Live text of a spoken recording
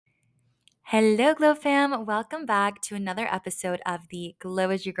Hello, Glow fam. Welcome back to another episode of the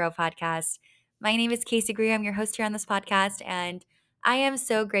Glow as You Grow podcast. My name is Casey Greer. I'm your host here on this podcast, and I am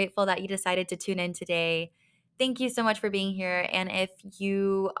so grateful that you decided to tune in today. Thank you so much for being here. And if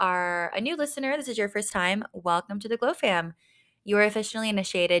you are a new listener, this is your first time, welcome to the Glow fam. You are officially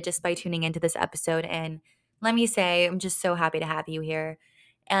initiated just by tuning into this episode. And let me say, I'm just so happy to have you here.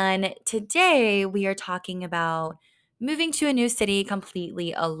 And today we are talking about moving to a new city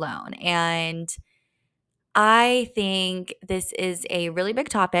completely alone. And I think this is a really big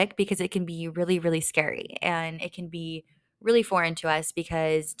topic because it can be really, really scary and it can be really foreign to us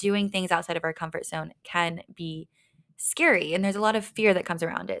because doing things outside of our comfort zone can be scary and there's a lot of fear that comes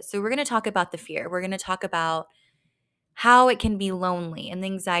around it. So, we're going to talk about the fear. We're going to talk about how it can be lonely and the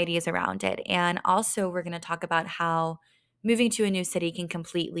anxieties around it. And also, we're going to talk about how moving to a new city can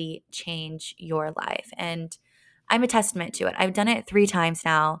completely change your life. And I'm a testament to it. I've done it 3 times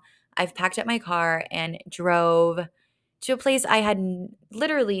now. I've packed up my car and drove to a place I had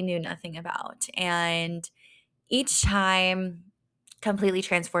literally knew nothing about. And each time completely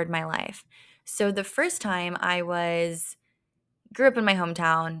transformed my life. So the first time grew up in my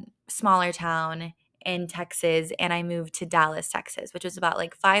hometown, smaller town in Texas, and I moved to Dallas, Texas, which was about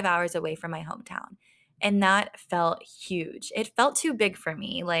like 5 hours away from my hometown. And that felt huge. It felt too big for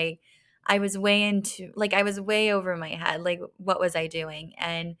me. I was way over my head. Like, what was I doing?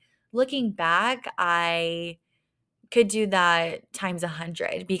 And looking back, I could do that times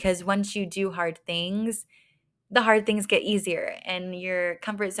 100 because once you do hard things, the hard things get easier and your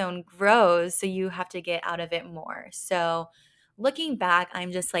comfort zone grows. So you have to get out of it more. So looking back,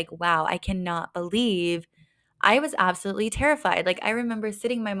 I'm just like, wow, I cannot believe I was absolutely terrified. Like, I remember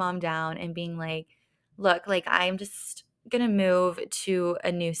sitting my mom down and being like, look, like, I'm just going to move to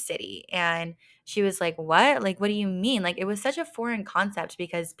a new city. And she was like, what? Like, what do you mean? Like, it was such a foreign concept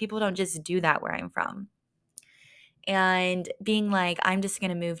because people don't just do that where I'm from. And being like, I'm just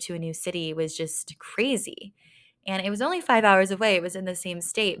going to move to a new city was just crazy. And it was only 5 hours away. It was in the same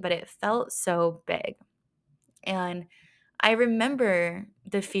state, but it felt so big. And I remember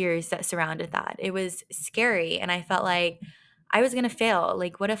the fears that surrounded that. It was scary. And I felt like I was going to fail.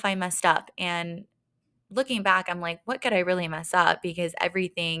 Like, what if I messed up? And looking back, I'm like, what could I really mess up? Because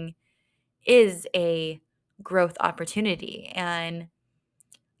everything is a growth opportunity. And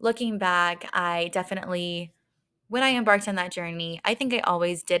looking back, I definitely when I embarked on that journey, I think I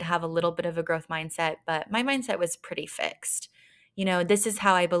always did have a little bit of a growth mindset, but my mindset was pretty fixed. This is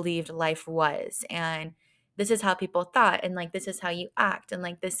how I believed life was, and this is how people thought, and like, this is how you act, and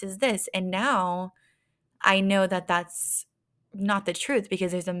like, this is this. And now I know that that's not the truth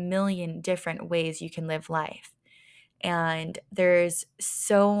because there's a million different ways you can live life. And there's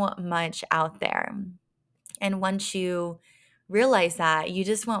so much out there. And once you realize that, you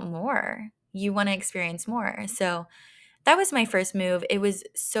just want more. You want to experience more. So, that was my first move. It was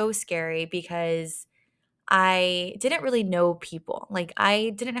so scary because I didn't really know people. Like,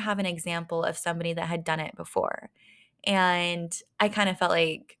 I didn't have an example of somebody that had done it before. And I kind of felt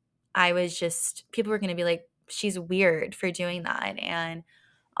like people were going to be like, she's weird for doing that and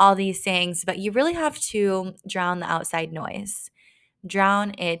all these things. But you really have to drown the outside noise,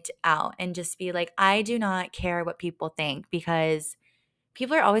 drown it out, and just be like, I do not care what people think because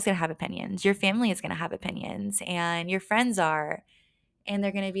people are always going to have opinions. Your family is going to have opinions, and your friends are. And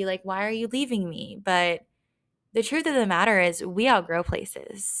they're going to be like, why are you leaving me? But the truth of the matter is, we outgrow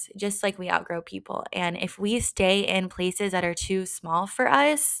places just like we outgrow people. And if we stay in places that are too small for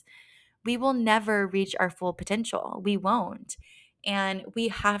us, we will never reach our full potential. We won't. And we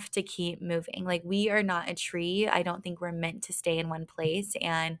have to keep moving. Like, we are not a tree. I don't think we're meant to stay in one place.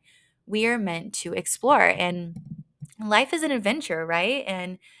 And we are meant to explore. And life is an adventure, right?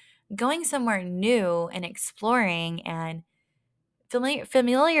 And going somewhere new and exploring and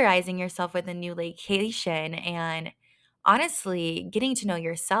familiarizing yourself with a new location and honestly getting to know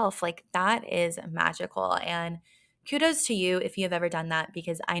yourself, like, that is magical. And kudos to you if you have ever done that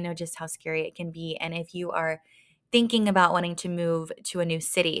because I know just how scary it can be. And if you are thinking about wanting to move to a new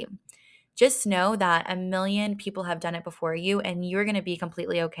city, just know that a million people have done it before you and you're going to be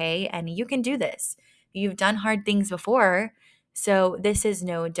completely okay and you can do this. You've done hard things before, so this is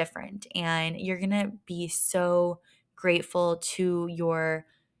no different. And you're going to be so grateful to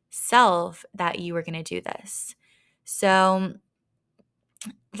yourself that you were going to do this. So,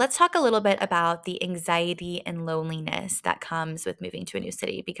 let's talk a little bit about the anxiety and loneliness that comes with moving to a new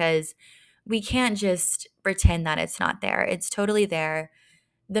city because we can't just pretend that it's not there. It's totally there.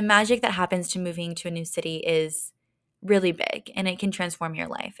 The magic that happens to moving to a new city is really big and it can transform your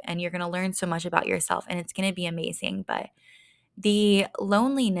life and you're going to learn so much about yourself and it's going to be amazing. But the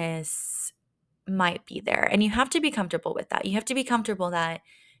loneliness might be there. And you have to be comfortable with that. You have to be comfortable that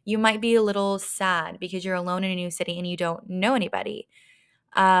you might be a little sad because you're alone in a new city and you don't know anybody.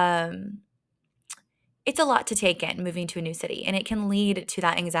 Um, it's a lot to take in moving to a new city, and it can lead to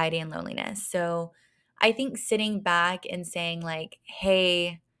that anxiety and loneliness. So I think sitting back and saying, like,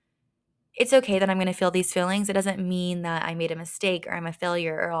 hey, it's okay that I'm going to feel these feelings. It doesn't mean that I made a mistake or I'm a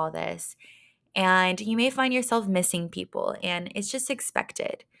failure or all this. And you may find yourself missing people, and it's just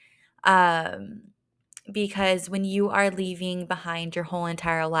expected. Um, because when you are leaving behind your whole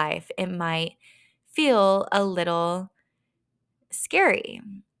entire life, it might feel a little scary.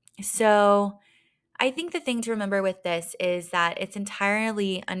 So, I think the thing to remember with this is that it's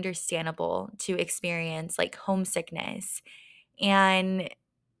entirely understandable to experience like homesickness. And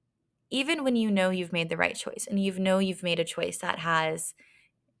even when you know you've made the right choice and you've made a choice that has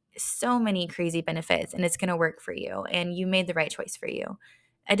so many crazy benefits and it's going to work for you and you made the right choice for you,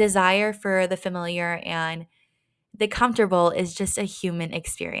 a desire for the familiar and the comfortable is just a human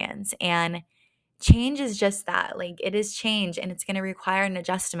experience. And change is just that. Like it is change and it's going to require an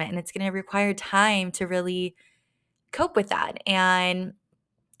adjustment and it's going to require time to really cope with that. And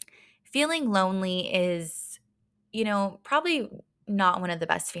feeling lonely is, probably not one of the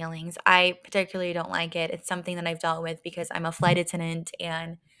best feelings. I particularly don't like it. It's something that I've dealt with because I'm a flight attendant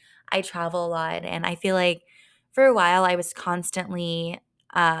and I travel a lot. And I feel like for a while I was constantly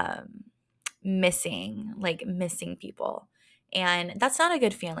um, missing people. And that's not a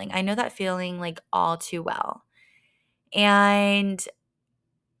good feeling. I know that feeling like all too well. And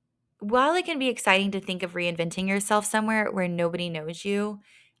while it can be exciting to think of reinventing yourself somewhere where nobody knows you,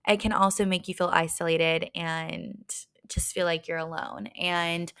 it can also make you feel isolated and just feel like you're alone.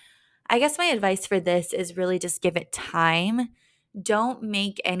 And I guess my advice for this is really just give it time. Don't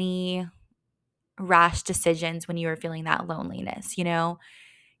make any rash decisions when you are feeling that loneliness,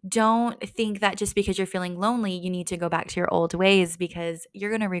 Don't think that just because you're feeling lonely, you need to go back to your old ways because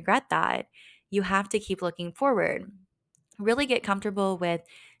you're going to regret that. You have to keep looking forward. Really get comfortable with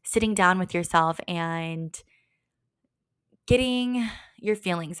sitting down with yourself and getting your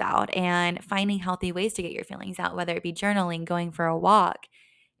feelings out and finding healthy ways to get your feelings out, whether it be journaling, going for a walk,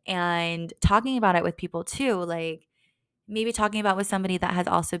 and talking about it with people too. Like maybe talking about with somebody that has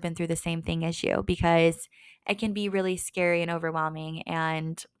also been through the same thing as you, because it can be really scary and overwhelming.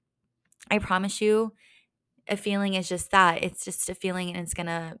 And I promise you, a feeling is just that. It's just a feeling and it's going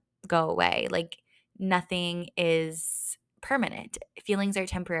to go away. Like nothing is permanent. Feelings are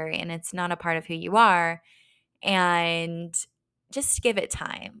temporary and it's not a part of who you are. And just give it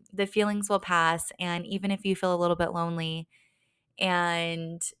time. The feelings will pass. And even if you feel a little bit lonely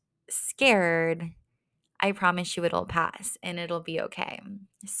and scared, I promise you it'll pass and it'll be okay.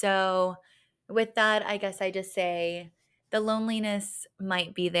 So, with that, I guess I just say the loneliness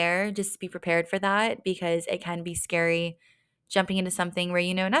might be there. Just be prepared for that because it can be scary jumping into something where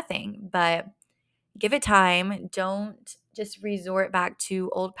you know nothing. But give it time. Don't just resort back to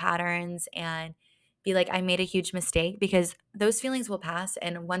old patterns and be like, I made a huge mistake, because those feelings will pass.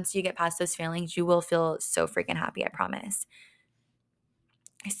 And once you get past those feelings, you will feel so freaking happy, I promise.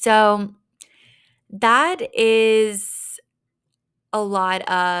 So, that is a lot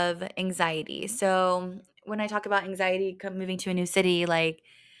of anxiety. So, when I talk about anxiety moving to a new city, like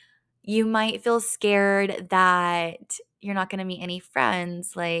you might feel scared that you're not going to meet any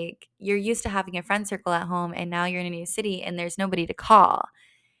friends. Like you're used to having a friend circle at home and now you're in a new city and there's nobody to call.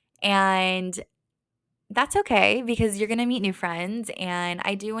 And that's okay because you're going to meet new friends. And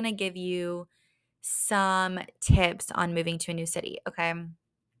I do want to give you some tips on moving to a new city. Okay.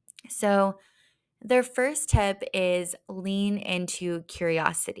 So, their first tip is lean into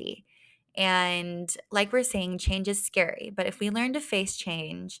curiosity. And like we're saying, change is scary. But if we learn to face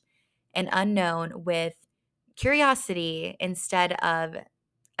change and unknown with curiosity instead of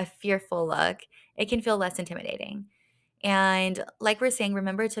a fearful look, it can feel less intimidating. And like we're saying,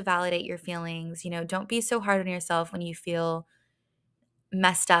 remember to validate your feelings. Don't be so hard on yourself when you feel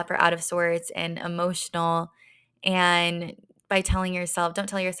messed up or out of sorts and emotional. And by telling yourself, don't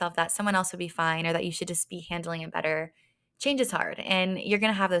tell yourself that someone else would be fine or that you should just be handling it better. Change is hard and you're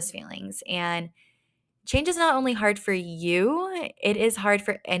going to have those feelings. And change is not only hard for you, it is hard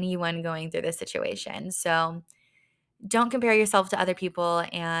for anyone going through this situation. So don't compare yourself to other people,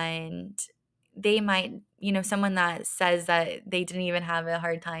 and they might, someone that says that they didn't even have a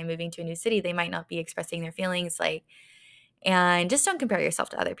hard time moving to a new city, they might not be expressing their feelings like, and just don't compare yourself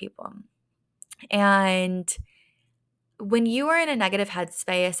to other people. And when you are in a negative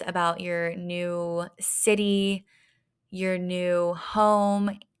headspace about your new city, your new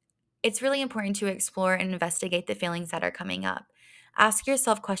home, it's really important to explore and investigate the feelings that are coming up. Ask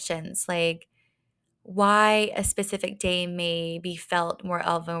yourself questions like, why a specific day may be felt more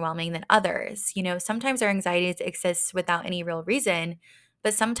overwhelming than others. Sometimes our anxieties exist without any real reason,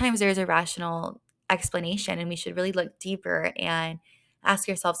 but sometimes there's a rational explanation, and we should really look deeper and ask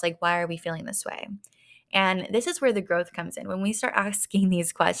ourselves, like, why are we feeling this way? And this is where the growth comes in. When we start asking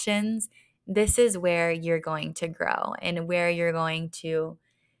these questions, this is where you're going to grow and where you're going to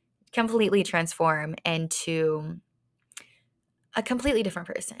completely transform into a completely different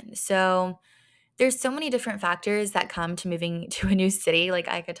person. So, there's so many different factors that come to moving to a new city. Like,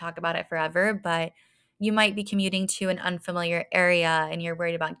 I could talk about it forever, but you might be commuting to an unfamiliar area and you're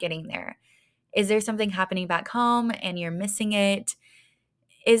worried about getting there. Is there something happening back home and you're missing it?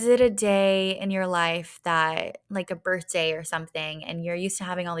 Is it a day in your life that, like a birthday or something, and you're used to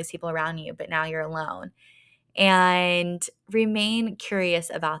having all these people around you, but now you're alone? And remain curious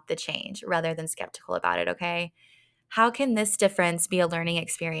about the change rather than skeptical about it, okay? How can this difference be a learning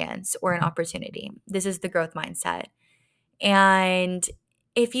experience or an opportunity? This is the growth mindset. And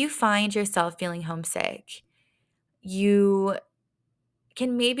if you find yourself feeling homesick, you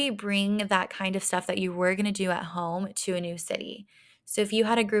can maybe bring that kind of stuff that you were going to do at home to a new city. So if you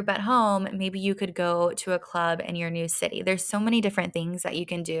had a group at home, maybe you could go to a club in your new city. There's so many different things that you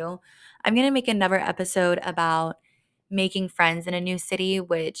can do. I'm going to make another episode about making friends in a new city,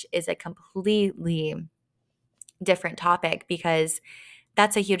 which is a completely different topic because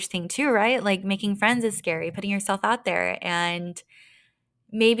that's a huge thing too, right? Like, making friends is scary, putting yourself out there. And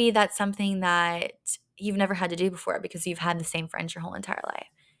maybe that's something that you've never had to do before because you've had the same friends your whole entire life.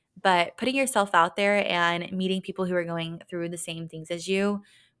 But putting yourself out there and meeting people who are going through the same things as you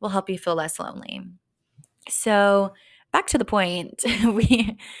will help you feel less lonely. So, back to the point,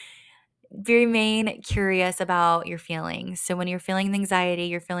 we remain curious about your feelings. So when you're feeling the anxiety,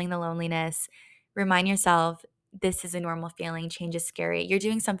 you're feeling the loneliness, remind yourself this is a normal feeling. Change is scary. You're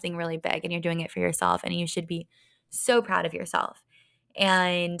doing something really big and you're doing it for yourself, and you should be so proud of yourself.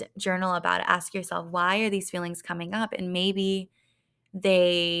 And journal about it. Ask yourself, why are these feelings coming up? And maybe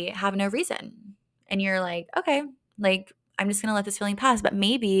they have no reason. And you're like, okay, like, I'm just going to let this feeling pass. But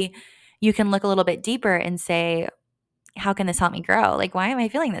maybe you can look a little bit deeper and say, how can this help me grow? Like, why am I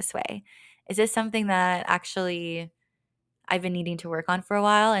feeling this way? Is this something that actually I've been needing to work on for a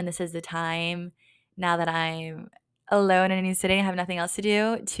while? And this is the time, now that I'm alone in a new city and have nothing else to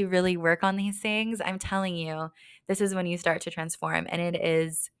do, to really work on these things. I'm telling you, this is when you start to transform, and it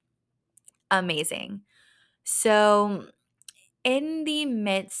is amazing. So, in the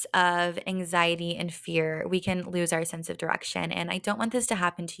midst of anxiety and fear, we can lose our sense of direction. And I don't want this to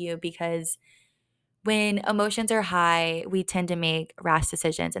happen to you because when emotions are high, we tend to make rash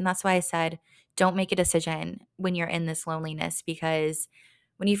decisions. And that's why I said, don't make a decision when you're in this loneliness, because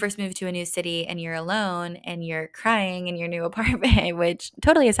when you first move to a new city and you're alone and you're crying in your new apartment, which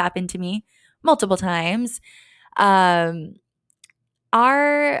totally has happened to me multiple times, um,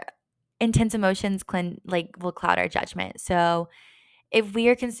 our intense emotions will cloud our judgment. So if we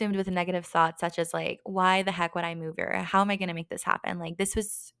are consumed with negative thoughts such as, like, why the heck would I move here? How am I going to make this happen? Like, this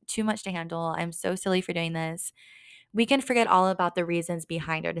was too much to handle. I'm so silly for doing this. We can forget all about the reasons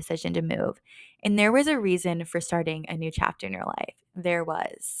behind our decision to move. And there was a reason for starting a new chapter in your life. There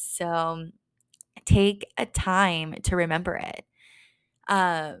was. So take a time to remember it.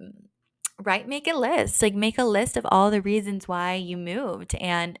 Um, right? Make a list. Like, make a list of all the reasons why you moved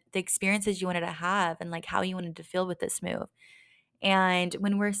and the experiences you wanted to have and, like, how you wanted to feel with this move. And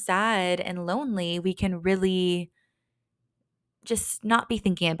when we're sad and lonely, we can really just not be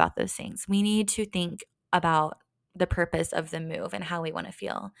thinking about those things. We need to think about the purpose of the move and how we want to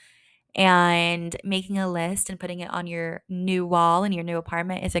feel. And making a list and putting it on your new wall in your new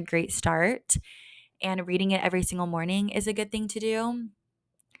apartment is a great start. And reading it every single morning is a good thing to do.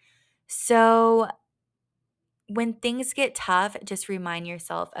 So when things get tough, just remind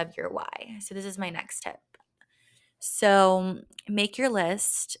yourself of your why. So this is my next tip. So make your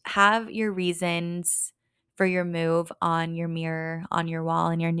list, have your reasons for your move on your mirror, on your wall,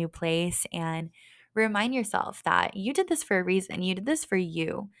 in your new place, and remind yourself that you did this for a reason. You did this for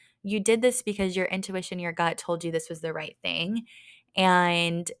you. You did this because your intuition, your gut told you this was the right thing.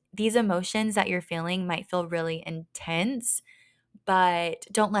 And these emotions that you're feeling might feel really intense, but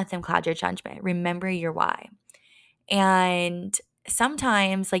don't let them cloud your judgment. Remember your why. And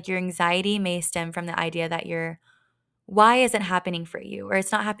sometimes, like, your anxiety may stem from the idea that your why isn't happening for you, or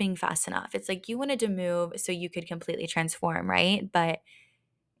it's not happening fast enough. It's like you wanted to move so you could completely transform, right? But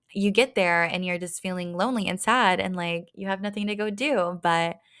you get there and you're just feeling lonely and sad and like you have nothing to go do.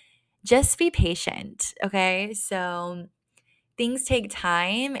 But just be patient, okay? So things take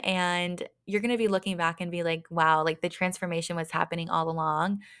time, and you're going to be looking back and be like, wow, like the transformation was happening all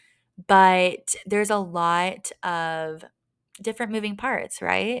along. but there's a lot of different moving parts,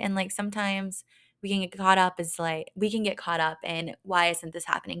 right? And like sometimes we can get caught up in why isn't this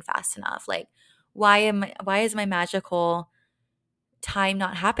happening fast enough? Like why is my magical time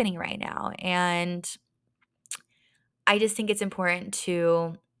not happening right now? And I just think it's important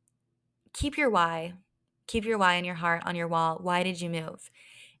to keep your why, keep your why in your heart on your wall. Why did you move?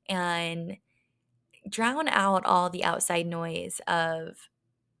 And drown out all the outside noise of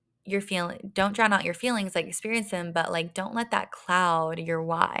your feeling. Don't drown out your feelings, like experience them, but like don't let that cloud your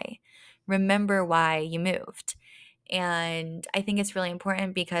why. Remember why you moved. And I think it's really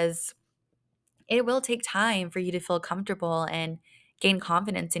important because it will take time for you to feel comfortable and gain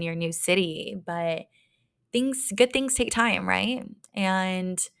confidence in your new city, but good things take time, right?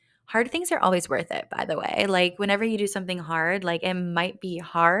 And hard things are always worth it, by the way. Like whenever you do something hard, like it might be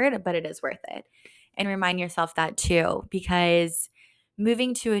hard, but it is worth it. And remind yourself that too, because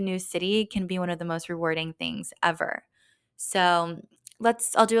moving to a new city can be one of the most rewarding things ever. So,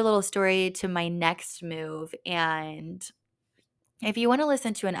 I'll do a little story to my next move. And if you want to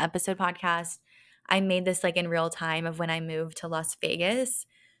listen to an episode podcast, I made this like in real time of when I moved to Las Vegas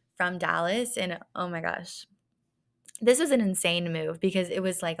from Dallas. And oh my gosh, this was an insane move because it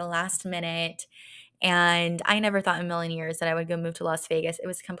was like a last minute, and I never thought in a million years that I would go move to Las Vegas. It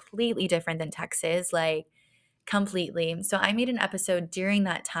was completely different than Texas, like completely. So I made an episode during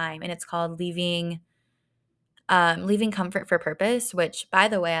that time, and it's called Leaving Comfort for Purpose, which by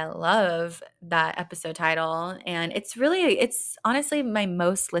the way, I love that episode title. And it's honestly my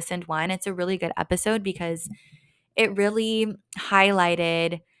most listened one. It's a really good episode because it really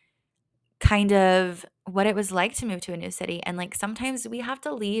highlighted kind of what it was like to move to a new city. And like sometimes we have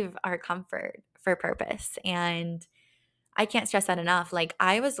to leave our comfort for purpose. And I can't stress that enough. Like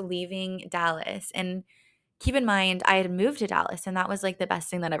I was leaving Dallas, and keep in mind I had moved to Dallas, and that was like the best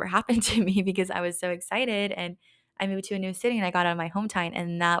thing that ever happened to me because I was so excited, and I moved to a new city and I got out of my hometown,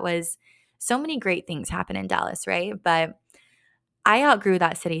 and that was so many great things happen in Dallas, right? But I outgrew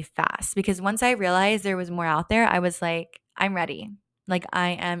that city fast because once I realized there was more out there, I was like, I'm ready. Like, I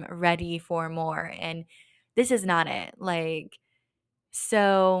am ready for more. And this is not it. Like,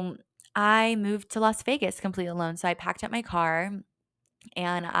 so I moved to Las Vegas completely alone. So I packed up my car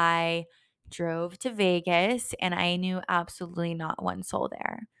and I drove to Vegas, and I knew absolutely not one soul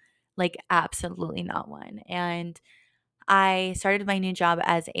there. Like, absolutely not one. And I started my new job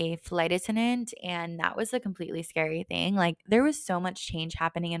as a flight attendant, and that was a completely scary thing. Like, there was so much change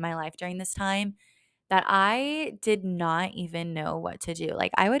happening in my life during this time that I did not even know what to do.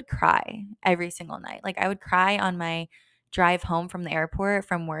 Like, I would cry every single night. Like, I would cry on my drive home from the airport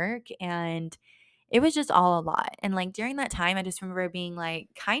from work, and it was just all a lot. And like during that time, I just remember being like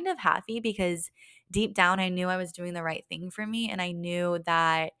kind of happy because deep down, I knew I was doing the right thing for me, and I knew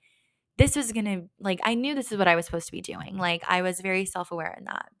that this was gonna like I knew this is what I was supposed to be doing. Like I was very self-aware in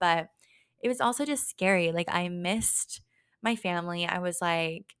that. But it was also just scary. Like I missed my family. I was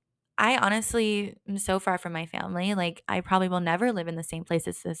like, I honestly am so far from my family. Like I probably will never live in the same place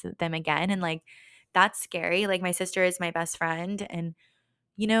as them again. And like that's scary. Like my sister is my best friend. And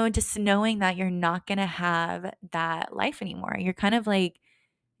just knowing that you're not gonna have that life anymore. You're kind of like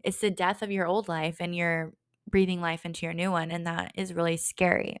it's the death of your old life and you're breathing life into your new one. And that is really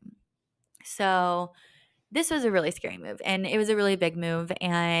scary. So, this was a really scary move, and it was a really big move,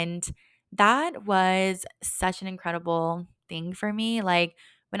 and that was such an incredible thing for me. Like,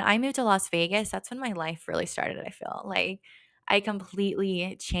 when I moved to Las Vegas, that's when my life really started, I feel. Like, I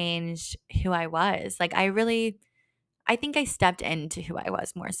completely changed who I was. Like, I think I stepped into who I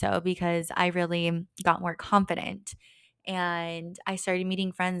was more so because I really got more confident, and I started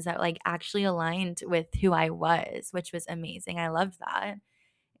meeting friends that, like, actually aligned with who I was, which was amazing. I loved that.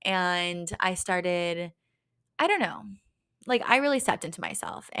 And I don't know, like I really stepped into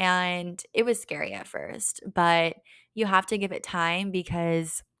myself, and it was scary at first, but you have to give it time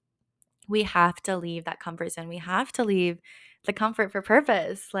because we have to leave that comfort zone. We have to leave the comfort for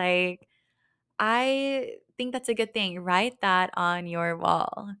purpose. Like, I think that's a good thing. Write that on your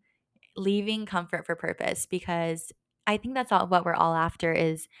wall, leaving comfort for purpose, because I think that's all what we're all after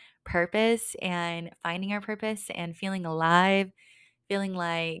is purpose and finding our purpose and feeling alive, feeling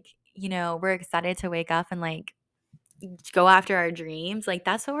like, we're excited to wake up and like go after our dreams. Like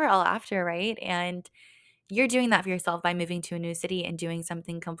that's what we're all after, right? And you're doing that for yourself by moving to a new city and doing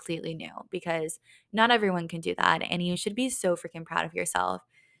something completely new because not everyone can do that. And you should be so freaking proud of yourself.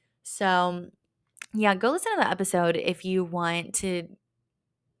 So, yeah, go listen to the episode if you want to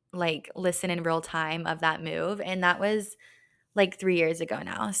like listen in real time of that move. And that was like 3 years ago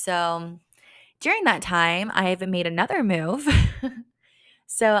now. So, during that time, I've made another move.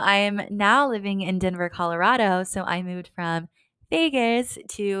 So I am now living in Denver, Colorado. So I moved from Vegas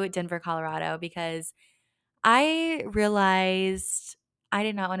to Denver, Colorado because I realized I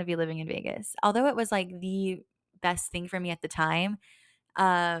did not want to be living in Vegas. Although it was like the best thing for me at the time,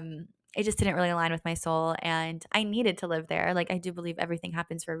 it just didn't really align with my soul and I needed to live there. Like I do believe everything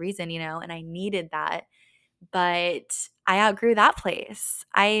happens for a reason, and I needed that. But I outgrew that place.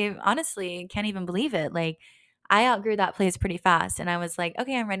 I honestly can't even believe it. Like I outgrew that place pretty fast and I was like,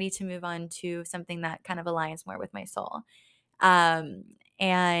 okay, I'm ready to move on to something that kind of aligns more with my soul. Um,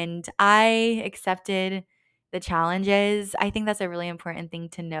 and I accepted the challenges. I think that's a really important thing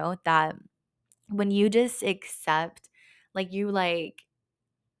to note that when you just accept, like,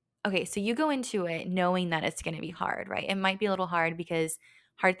 okay, so you go into it knowing that it's going to be hard, right? It might be a little hard because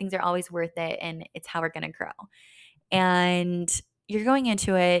hard things are always worth it and it's how we're going to grow. And you're going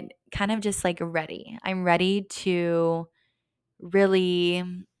into it kind of just like ready. I'm ready to really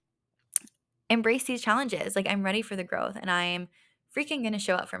embrace these challenges. Like I'm ready for the growth and I'm freaking going to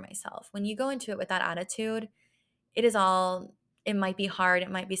show up for myself. When you go into it with that attitude, it might be hard,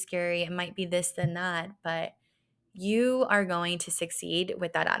 it might be scary, it might be this, then that, but you are going to succeed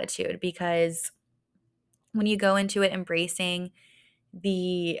with that attitude because when you go into it embracing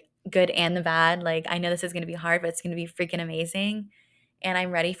the good and the bad, like I know this is going to be hard, but it's going to be freaking amazing. And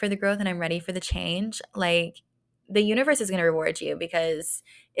I'm ready for the growth and I'm ready for the change. Like the universe is going to reward you because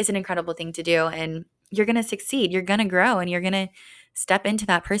it's an incredible thing to do and you're going to succeed. You're going to grow and you're going to step into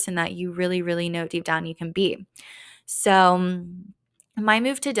that person that you really, really know deep down you can be. So, my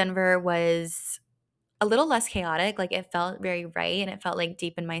move to Denver was a little less chaotic. Like it felt very right and it felt like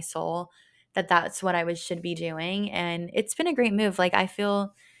deep in my soul that that's what I should be doing. And it's been a great move. Like I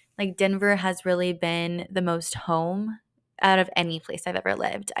feel like Denver has really been the most home out of any place I've ever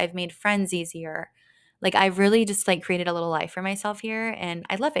lived. I've made friends easier. Like I've really just like created a little life for myself here and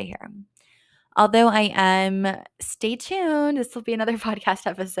I love it here. Although stay tuned, this will be another podcast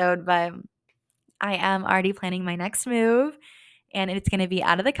episode, but I am already planning my next move and it's going to be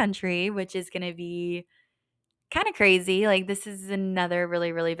out of the country, which is going to be kind of crazy. Like this is another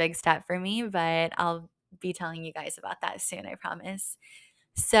really, really big step for me, but I'll be telling you guys about that soon, I promise.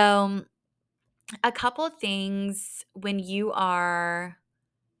 So, a couple of things when you are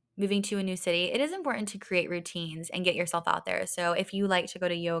moving to a new city, it is important to create routines and get yourself out there. So, if you like to go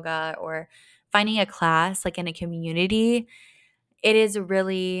to yoga or finding a class like in a community, it is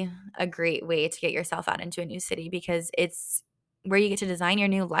really a great way to get yourself out into a new city because it's where you get to design your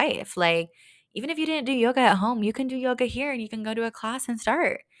new life. Like, even if you didn't do yoga at home, you can do yoga here and you can go to a class and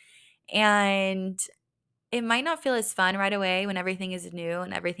start. And it might not feel as fun right away when everything is new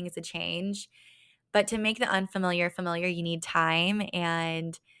and everything is a change. But to make the unfamiliar familiar, you need time.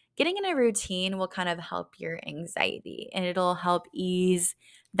 And getting in a routine will kind of help your anxiety and it'll help ease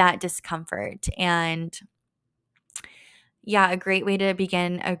that discomfort. And yeah, a great way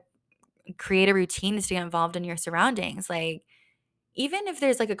to create a routine is to get involved in your surroundings. Like, even if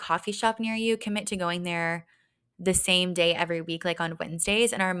there's like a coffee shop near you, commit to going there the same day every week, like on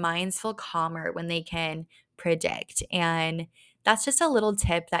Wednesdays, and our minds feel calmer when they can predict. And that's just a little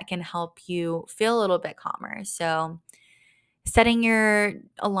tip that can help you feel a little bit calmer. So, setting your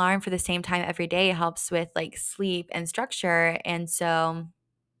alarm for the same time every day helps with like sleep and structure. And so,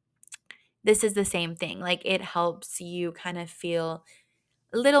 this is the same thing. Like, it helps you kind of feel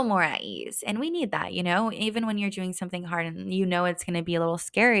a little more at ease. And we need that, even when you're doing something hard and it's going to be a little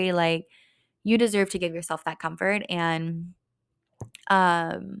scary, like you deserve to give yourself that comfort and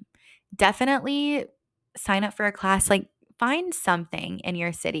um definitely sign up for a class, like find something in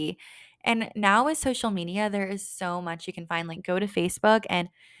your city. And now with social media, there is so much you can find. Like go to Facebook and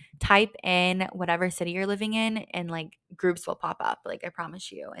type in whatever city you're living in and like groups will pop up, like I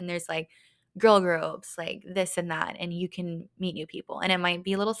promise you. And there's like girl groups, like this and that, and you can meet new people. And it might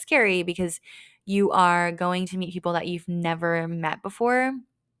be a little scary because you are going to meet people that you've never met before,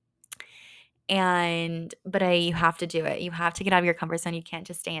 you have to do it. You have to get out of your comfort zone. You can't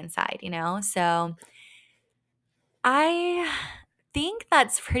just stay inside. So I think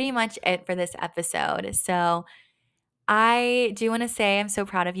that's pretty much it for this episode. So I do want to say I'm so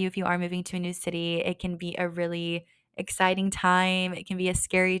proud of you if you are moving to a new city. It can be a really exciting time, it can be a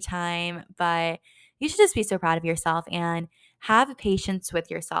scary time, but you should just be so proud of yourself and have patience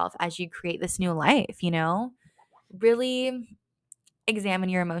with yourself as you create this new life. Really examine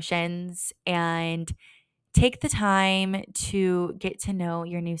your emotions and take the time to get to know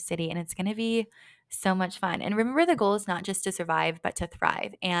your new city. And it's going to be so much fun. And remember, the goal is not just to survive, but to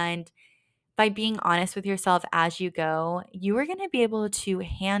thrive. And by being honest with yourself as you go, you are going to be able to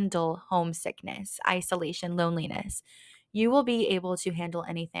handle homesickness, isolation, loneliness. you will be able to handle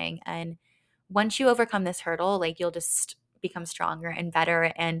anything. And once you overcome this hurdle, like you'll just become stronger and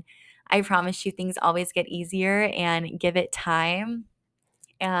better. And I promise you, things always get easier, and give it time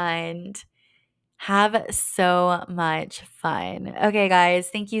and have so much fun. Okay, guys,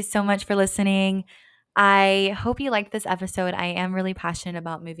 thank you so much for listening. I hope you liked this episode. I am really passionate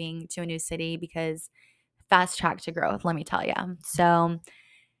about moving to a new city because fast track to growth, let me tell you. So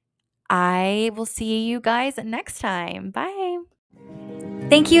I will see you guys next time. Bye.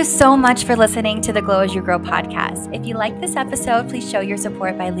 Thank you so much for listening to the Glow as You Grow podcast. If you like this episode, please show your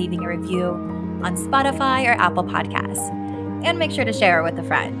support by leaving a review on Spotify or Apple Podcasts. And make sure to share it with a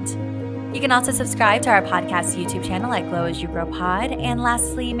friend. You can also subscribe to our podcast YouTube channel at Glow as You Grow Pod. And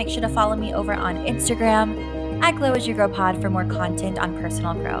lastly, make sure to follow me over on Instagram at Glow as You Grow Pod for more content on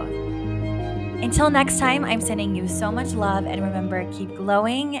personal growth. Until next time, I'm sending you so much love, and remember, keep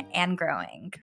glowing and growing.